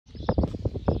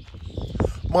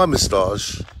My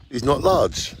moustache is not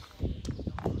large.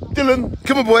 Dylan,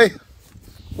 come on, boy.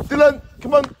 Dylan,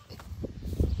 come on.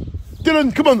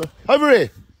 Dylan, come on. Over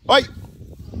here. Right.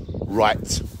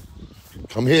 Right.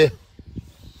 Come here.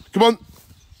 Come on.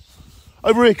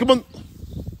 Over here. Come on.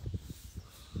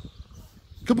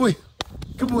 Good boy.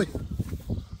 Good boy.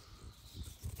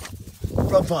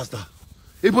 Run faster.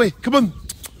 Here, boy. Come on.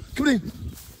 Come in.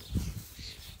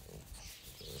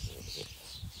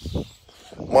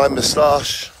 My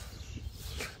moustache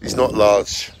is not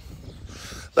large.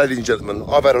 Ladies and gentlemen,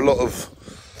 I've had a lot of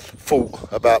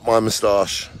thought about my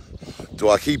moustache. Do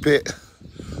I keep it?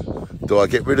 Do I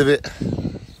get rid of it?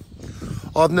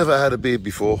 I've never had a beard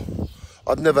before.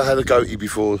 I've never had a goatee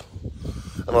before.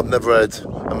 And I've never had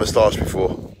a moustache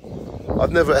before.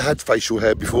 I've never had facial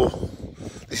hair before.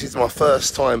 This is my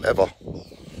first time ever.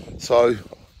 So,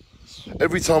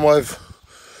 every time I've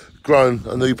grown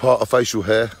a new part of facial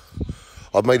hair,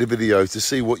 I've made a video to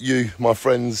see what you, my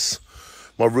friends,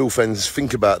 my real friends,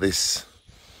 think about this.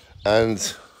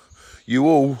 And you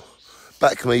all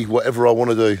back me whatever I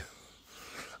want to do.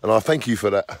 And I thank you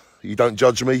for that. You don't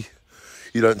judge me.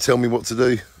 You don't tell me what to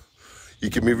do. You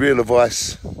give me real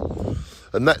advice.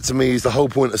 And that to me is the whole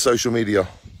point of social media.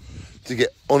 To get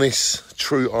honest,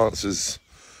 true answers.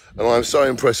 And I'm so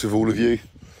impressed with all of you.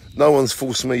 No one's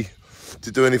forced me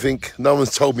to do anything. No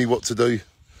one's told me what to do.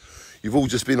 You've all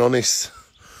just been honest.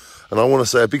 And I want to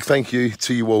say a big thank you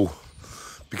to you all.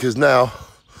 Because now,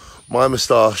 my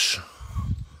moustache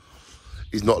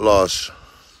is not large.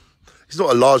 It's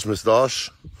not a large moustache.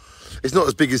 It's not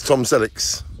as big as Tom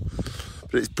Selleck's.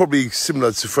 But it's probably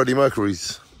similar to Freddie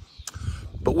Mercury's.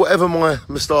 But whatever my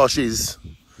moustache is,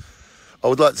 I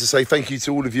would like to say thank you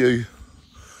to all of you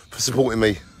for supporting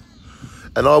me.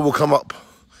 And I will come up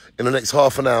in the next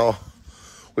half an hour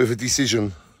with a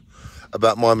decision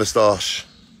about my moustache.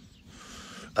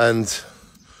 And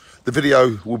the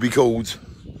video will be called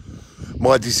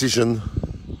My Decision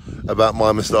About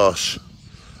My Moustache.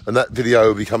 And that video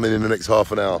will be coming in the next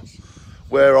half an hour,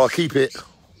 where I keep it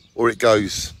or it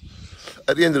goes.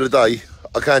 At the end of the day,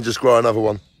 I can just grow another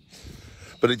one.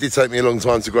 But it did take me a long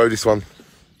time to grow this one.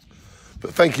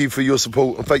 But thank you for your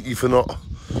support, and thank you for not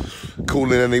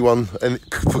calling anyone and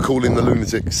for calling the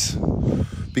lunatics.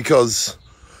 Because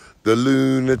the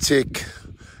lunatic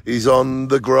is on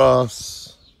the grass.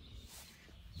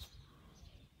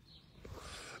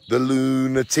 The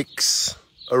lunatics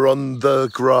are on the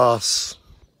grass.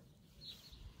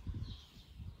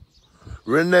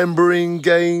 Remembering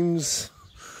games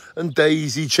and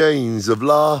daisy chains of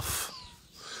laugh.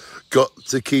 Got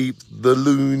to keep the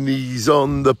loonies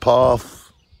on the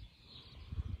path.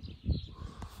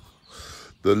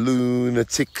 The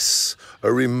lunatics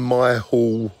are in my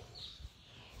hall.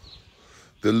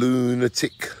 The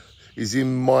lunatic is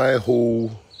in my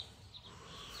hall.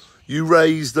 You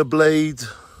raise the blade.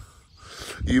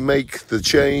 You make the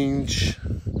change.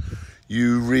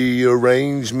 You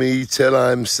rearrange me till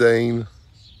I'm sane.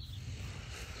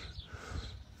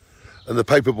 And the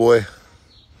paper boy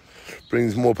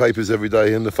brings more papers every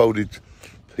day, and the folded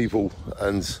people,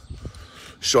 and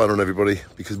shine on everybody,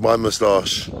 because my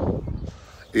moustache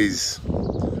is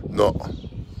not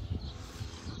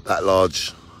that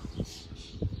large.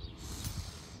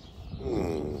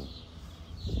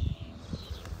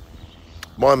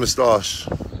 My moustache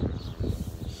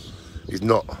is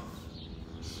not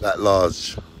that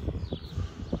large.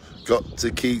 Got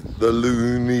to keep the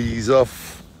loonies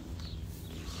off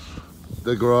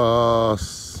the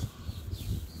grass.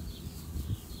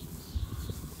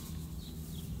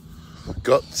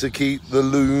 Got to keep the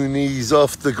loonies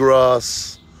off the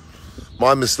grass.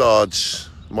 My moustache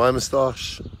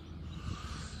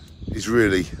is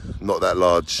really not that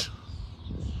large.